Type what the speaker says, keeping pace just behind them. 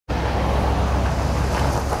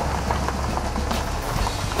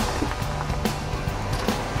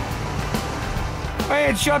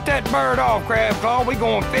man, shut that bird off, Crab Claw. We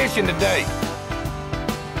going fishing today.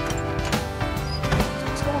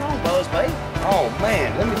 What's going on, Buzzbait? Oh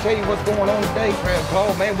man, let me tell you what's going on today, Crab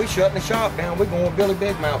Claw. Man, we shutting the shop down. We're going Billy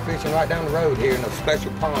Big Mouth fishing right down the road here in a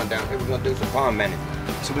special pond down here. We're gonna do some pond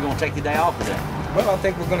management. So we're gonna take the day off today? Well, I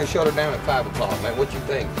think we're gonna shut her down at 5 o'clock, man. What you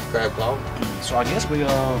think, Crab Claw? So I guess we're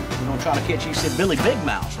gonna try to catch, you said Billy Big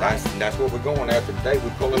Mouth, right? That's what we're going after today.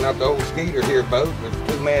 We're pulling out the old Skeeter here boat. It's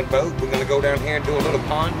a 2-man boat. We're gonna go down here and do a little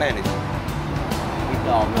pond management.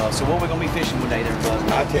 So what we're gonna be fishing today there, Buzz?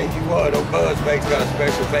 I tell you what, old Buzzbait's got a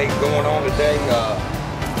special thing going on today.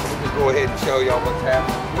 We'll just go ahead and show y'all what's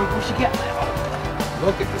happening. What you got there?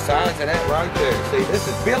 Look at the size of that right there. See, this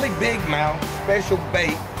is Billy Big Mouth special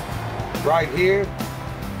bait right here.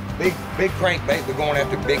 Big crankbait. We're going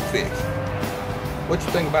after big fish. What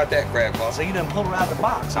you think about that, Crab Claw? So you done pulled her out of the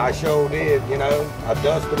box, huh? I sure did, you know. I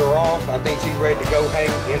dusted her off. I think she's ready to go hang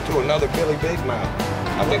into another Billy Big Mouth.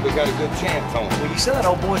 I think we got a good chance on it. Well, you said that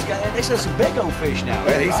old boy's got, they said some big old fish now.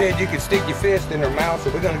 Well, he said you could stick your fist in her mouth,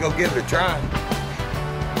 so we're gonna go give it a try.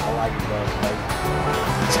 I like it,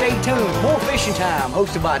 Buzzbait. Stay tuned, more Fishing Time,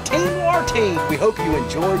 hosted by Team Lartigue. We hope you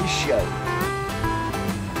enjoy the show.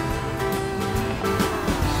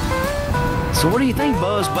 So what do you think,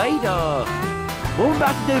 Buzzbait? What we're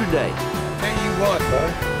about to do today? Tell you what,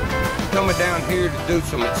 bud. Coming down here to do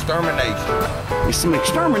some extermination. Some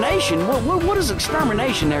extermination? What is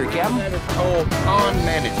extermination there, Captain? That is called pond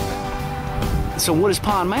management. So what is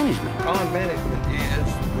pond management? Pond management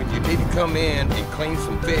is when you need to come in and clean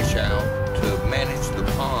some fish out to manage the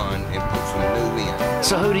pond and put some new in.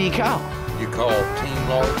 So who do you call? You call Team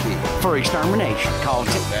Lartigue. For extermination. Call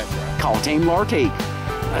That's right. Call Team Lartigue.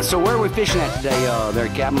 So where are we fishing at today, there,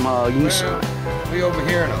 Captain? We over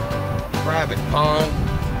here in a private pond.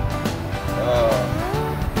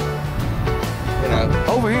 You know.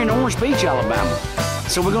 Over here in Orange Beach, Alabama.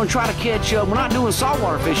 So we're going to try to catch, we're not doing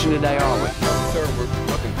saltwater fishing today, are we? No, sir, we're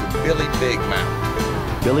looking for Billy Big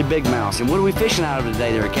Mouth. Billy Big Mouth. And what are we fishing out of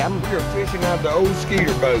today there, Captain? We're fishing out of the old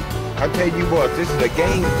Skeeter boat. I tell you what, this is a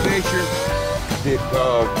game fisher that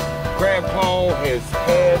Crab Claw has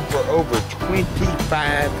had for over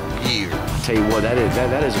 25 years. I tell you what,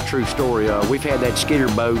 that is a true story. We've had that Skeeter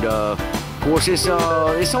boat. Of course, it's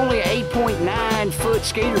only an 8.9 foot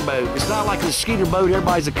Skeeter boat. It's not like the Skeeter boat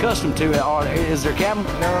everybody's accustomed to. Is there, Captain?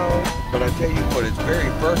 No, but I tell you what, it's very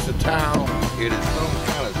versatile. It is some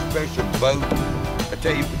kind of special boat. I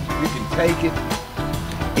tell you, you can take it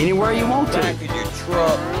anywhere you want to. Back in your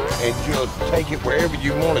truck and just take it wherever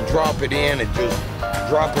you want to drop it in and just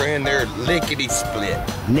drop her in there lickety-split.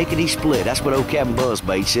 Nickety-split. That's what old Captain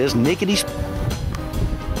Buzzbait says. Nickety-split.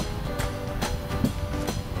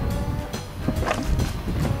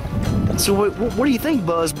 So what do you think,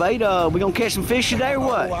 Buzzbait? We gonna catch some fish today or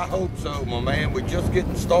what? Oh, I hope so, my man. We're just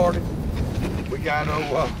getting started. We got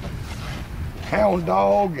hound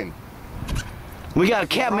dog and we got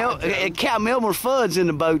Cap Melbourne Fuds in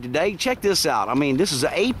the boat today. Check this out. I mean, this is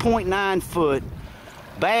an 8.9 foot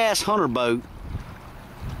bass hunter boat,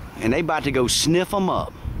 and they about to go sniff them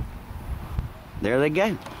up. There they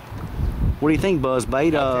go. What do you think,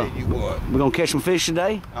 Buzzbait? I'll tell you what. We gonna catch some fish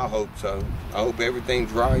today? I hope so. I hope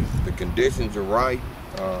everything's right. The conditions are right.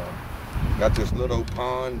 Got this little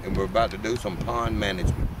pond, and we're about to do some pond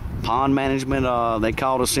management. Pond management. They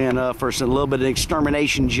called us in for a little bit of an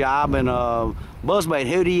extermination job, and Buzzbait,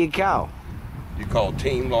 who do you call? You call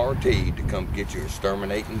Team Lartigue to come get your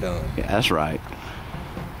exterminating done. Yeah, that's right.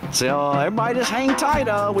 So everybody just hang tight.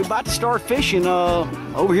 We're about to start fishing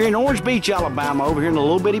over here in Orange Beach, Alabama, over here in a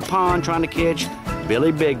little bitty pond trying to catch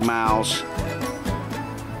Billy Big Mouth.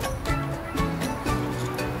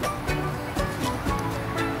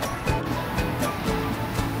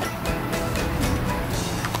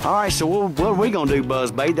 All right, so what are we gonna do,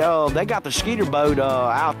 Buzzbait? They got the Skeeter boat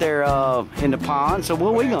out there in the pond, so what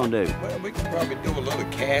are we gonna do? Well, we could probably do a little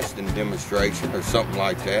casting demonstration or something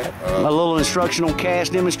like that. A little instructional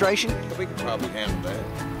cast demonstration? We could probably handle that.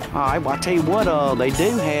 All right, well, I tell you what, they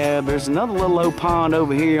do have, there's another little old pond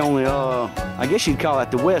over here on the, I guess you'd call it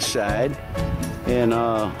the west side. And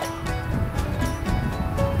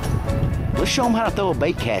let's show them how to throw a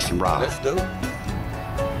bait casting rod. Let's do it.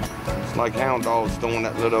 It's like hound dogs throwing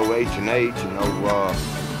that little H&H and old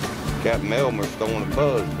Captain Elmer's throwing a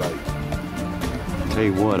buzz bait. Tell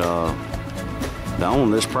you what, the owner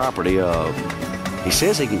of this property, he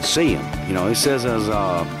says he can see him. You know, he says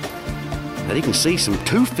that he can see some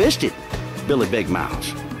two-fisted Billy Big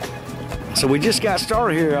Mouths. So we just got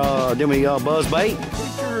started here, didn't we, Buzzbait? We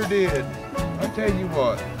sure did. I tell you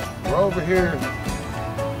what, we're over here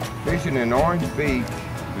fishing in Orange Beach.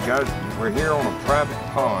 We're here on a private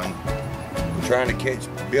pond. trying to catch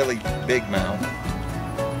Billy Big Mouth.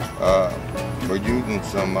 We're using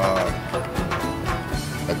some a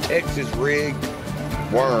Texas rig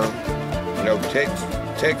worm, you know,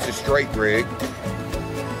 Texas straight rig.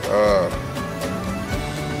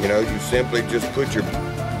 You know, you simply just put your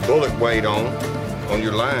bullet weight on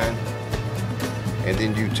your line, and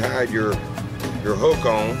then you tie your hook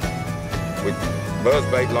on. With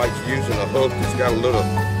buzzbait likes using a hook that's got a little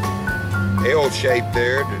L shape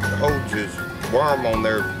there that holds his worm on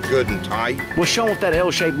there good and tight. Well, show what that L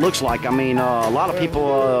shape looks like. I mean, a lot of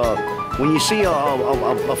people, when you see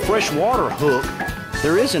a freshwater hook,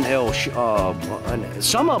 there is an L.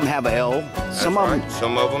 Some of them have an L. Some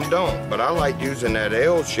of them don't. But I like using that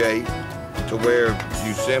L shape to where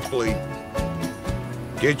you simply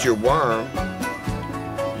get your worm,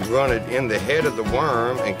 you run it in the head of the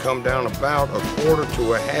worm and come down about 1/4 to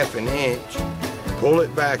 1/2 inch, pull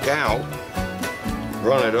it back out,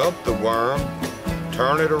 run it up the worm,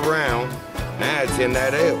 turn it around. Now it's in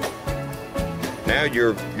that L. Now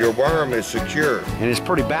your worm is secure. And it's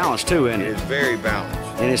pretty balanced too, isn't it? It's very balanced.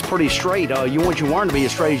 And it's pretty straight. You want your worm to be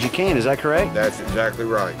as straight as you can, is that correct? That's exactly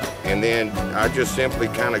right. And then I just simply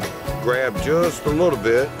kind of grab just a little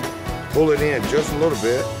bit, pull it in just a little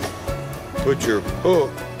bit, put your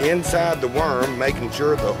hook inside the worm, making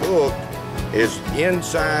sure the hook is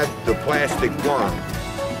inside the plastic worm,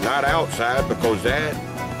 not outside, because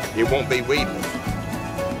it won't be weedless.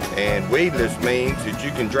 And weedless means that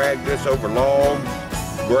you can drag this over logs,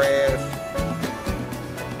 grass,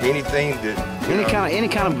 anything that any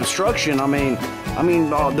kind of obstruction. I mean,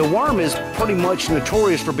 the worm is pretty much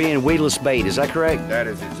notorious for being weedless bait. Is that correct? That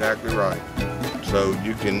is exactly right. So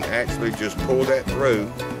you can actually just pull that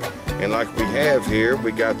through, and like we have here,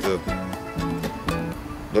 we got the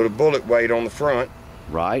little bullet weight on the front.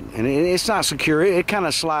 Right, and it's not secure. It kind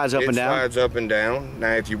of slides up and down. It slides up and down.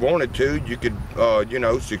 Now, if you wanted to, you could, you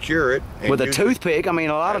know, secure it with a toothpick. I mean,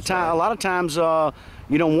 a lot of times,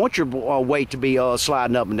 you don't want your weight to be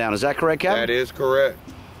sliding up and down. Is that correct, Captain? That is correct.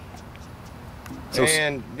 So,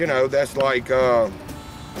 and you know, that's like,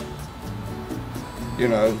 you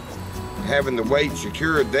know, having the weight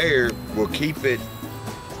secured there will keep it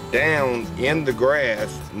down in the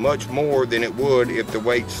grass much more than it would if the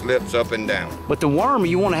weight slips up and down. But the worm,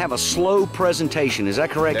 you want to have a slow presentation. Is that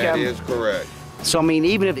correct, Captain? That is correct. So I mean,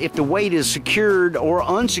 even if the weight is secured or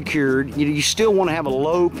unsecured, you still want to have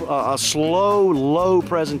a slow, low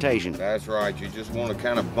presentation. That's right. You just want to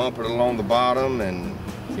kind of bump it along the bottom and,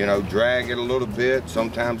 you know, drag it a little bit.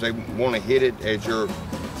 Sometimes they want to hit it as you're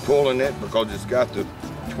pulling it because it's got the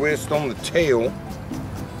twist on the tail.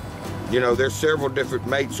 You know, there's several different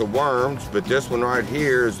mates of worms, but this one right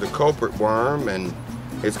here is the culprit worm, and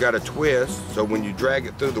it's got a twist. So when you drag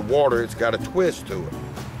it through the water, it's got a twist to it.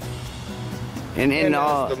 And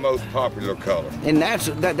that's the most popular color. And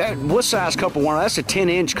that what size culprit worm? That's a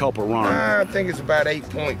 10-inch culprit worm. I think it's about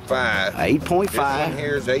 8.5. 8.5. This one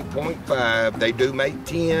here is 8.5. They do make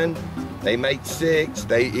 10. They make 6.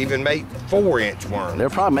 They even make 4-inch worms. They'll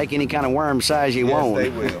probably make any kind of worm size you want. Yes, they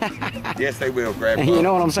will. Yes, they will, Grandpa. You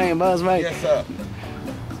know what I'm saying, Buzz, mate? Yes, sir.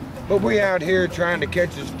 But we out here trying to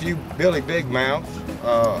catch us a few Billy Big Mouths.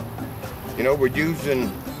 You know, we're using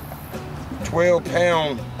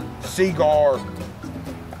 12-pound Cigar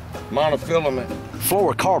monofilament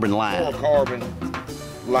fluorocarbon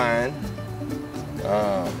line.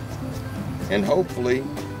 And hopefully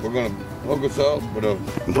we're gonna hook us up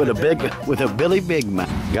with a Billy Big Mouth.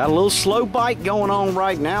 Got a little slow bite going on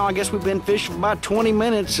right now. I guess we've been fishing for about 20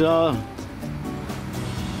 minutes. And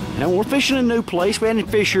we're fishing a new place. We hadn't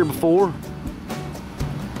fished here before.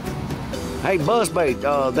 Hey,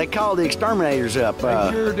 Buzzbait, they called the exterminators up.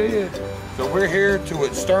 They sure did. So we're here to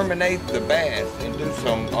exterminate the bass and do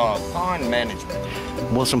some pond management.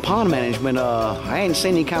 Well, some pond management, I ain't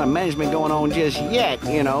seen any kind of management going on just yet,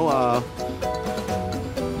 you know.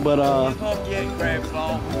 Give up yet,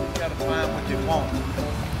 Grandpa. You gotta find what you want.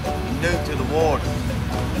 New to the water.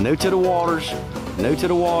 New to the waters. New to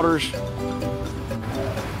the waters.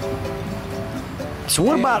 So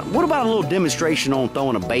what about a little demonstration on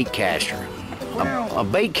throwing a bait caster? Well, a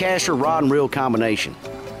bait caster rod and reel combination.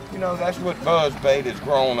 You know, that's what Buzzbait has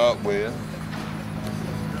grown up with.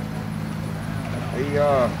 He,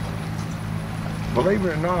 believe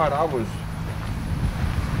it or not, I was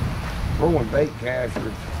throwing bait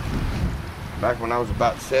casters back when I was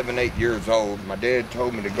about 7, 8 years old. My dad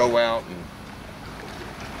told me to go out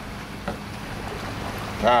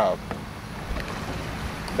and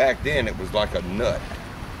back then it was like a nut,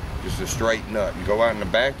 just a straight nut. You go out in the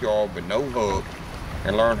backyard with no hook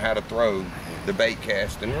and learn how to throw the bait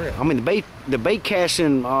casting reel. I mean, the bait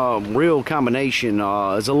casting reel combination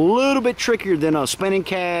is a little bit trickier than a spinning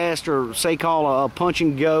cast, or say call a punch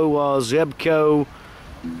and go Zebco.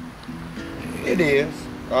 It is.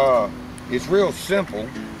 It's real simple.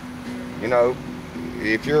 You know,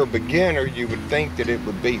 if you're a beginner, you would think that it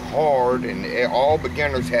would be hard, and all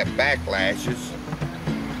beginners have backlashes.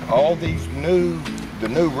 All these the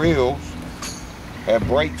new reels have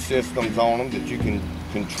brake systems on them that you can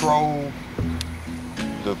control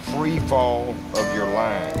the free fall of your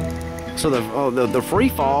line. So the free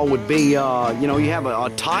fall would be, you know, you have a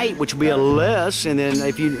tight, which would be a less, and then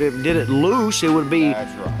if you did it loose, it would be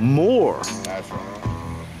more. That's right.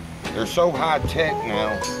 They're so high tech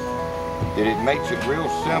now that it makes it real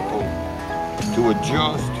simple to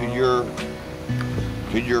adjust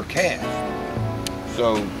to your cast.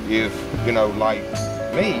 So if, you know, like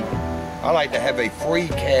me, I like to have a free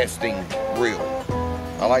casting reel.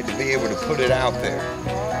 I like to be able to put it out there.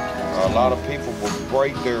 A lot of people will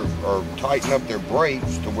break or tighten up their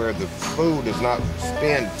brakes to where the spool does not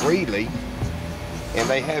spin freely, and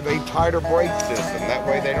they have a tighter brake system. That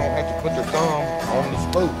way they don't have to put their thumb on the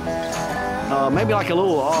spool. Maybe like a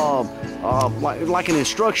little, like an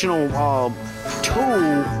instructional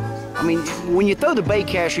tool. I mean, when you throw the bait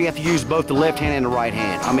caster, you have to use both the left hand and the right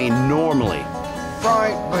hand. I mean, normally.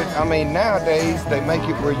 Right, but I mean, nowadays they make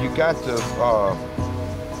it where you got the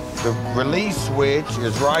release switch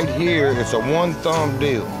is right here. It's a one thumb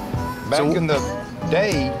deal. Back in the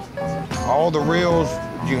day, all the reels,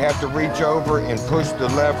 you have to reach over and push the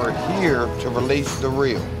lever here to release the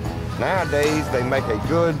reel. Nowadays, they make a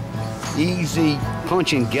good, easy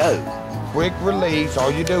punch and go. Quick release.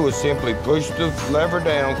 All you do is simply push the lever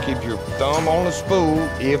down, keep your thumb on the spool.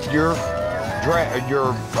 If your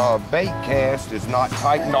bait cast is not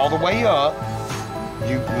tightened all the way up,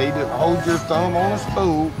 you need to hold your thumb on the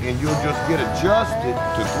spool, and you'll just get adjusted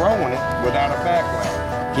to throwing it without a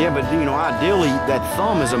backlash. Yeah, but you know, ideally, that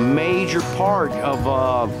thumb is a major part of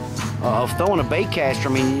throwing a bait caster.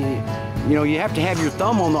 I mean, you know, you have to have your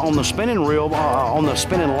thumb on the spinning reel, on the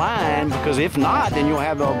spinning line, because if not, then you'll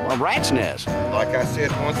have a rat's nest. Like I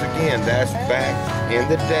said, once again, that's back in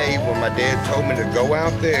the day when my dad told me to go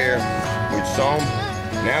out there with some.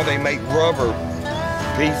 Now they make rubber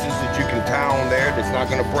pieces that you can tie on there that's not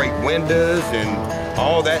going to break windows and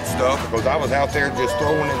all that stuff, because I was out there just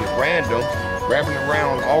throwing it at random, grabbing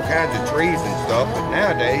around all kinds of trees and stuff. But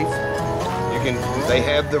nowadays, they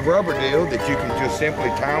have the rubber deal that you can just simply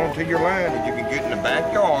tie onto your line, and you can get in the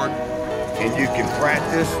backyard and you can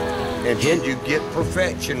practice until you get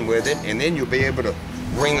perfection with it, and then you'll be able to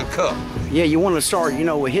ring a cup. Yeah, you want to start, you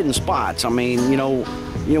know, with hitting spots. I mean, you know,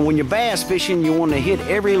 when you're bass fishing, you want to hit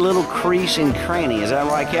every little crease and cranny. Is that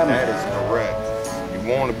right, Kevin? That is correct.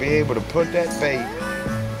 You want to be able to put that bait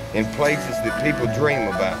in places that people dream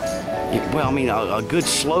about. Yeah, well, I mean, a good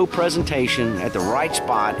slow presentation at the right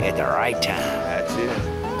spot at the right time. That's it.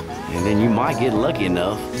 And then you might get lucky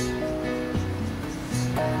enough.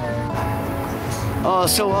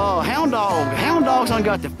 Hound Dog's done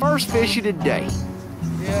got the first fish of the day.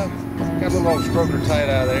 Yeah, got a little old stroker tight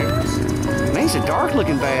out of there. Man, he's a dark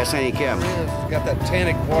looking bass, ain't he, Kevin? Yeah, got that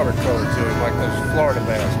tannic watercolor to him, like those Florida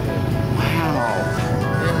bass do. Wow.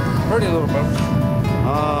 Yeah, pretty little boat.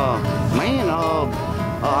 Man,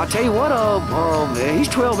 I tell you what, he's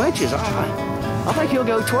 12 inches. I think he'll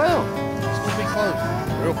go 12. It's gonna be close,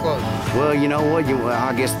 real close. Well, you know what?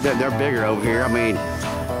 I guess they're bigger over here. I mean,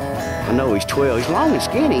 I know he's 12. He's long and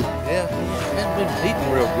skinny. Yeah, he hasn't been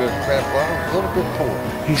eating real good crab bottom. A little bit poor.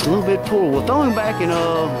 He's a little bit poor. Well, throw him back, and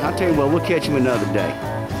I'll tell you what, we'll catch him another day.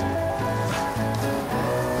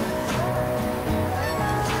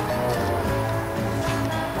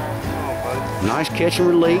 Nice catch and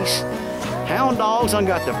release. Hound Dogs done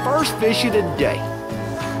got the first fish of the day.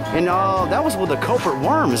 And that was with a culprit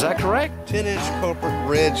worm, is that correct? 10-inch culprit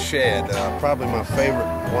red shad. Probably my favorite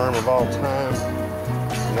worm of all time.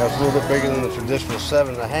 And that was a little bit bigger than the traditional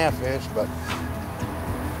 7.5 inch, but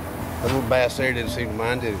that little bass there didn't seem to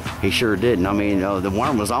mind, did he? He sure didn't. I mean, the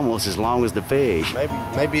worm was almost as long as the fish.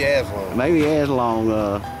 Maybe as long. Maybe as long.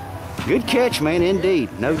 Good catch, man, indeed,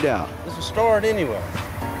 no doubt. It's a start anyway.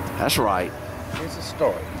 That's right. It's a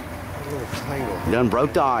start. A little tangle. Done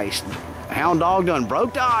broke the ice. Hound Dog done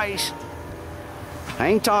broke the ice.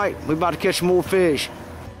 Hang tight. We about to catch some more fish.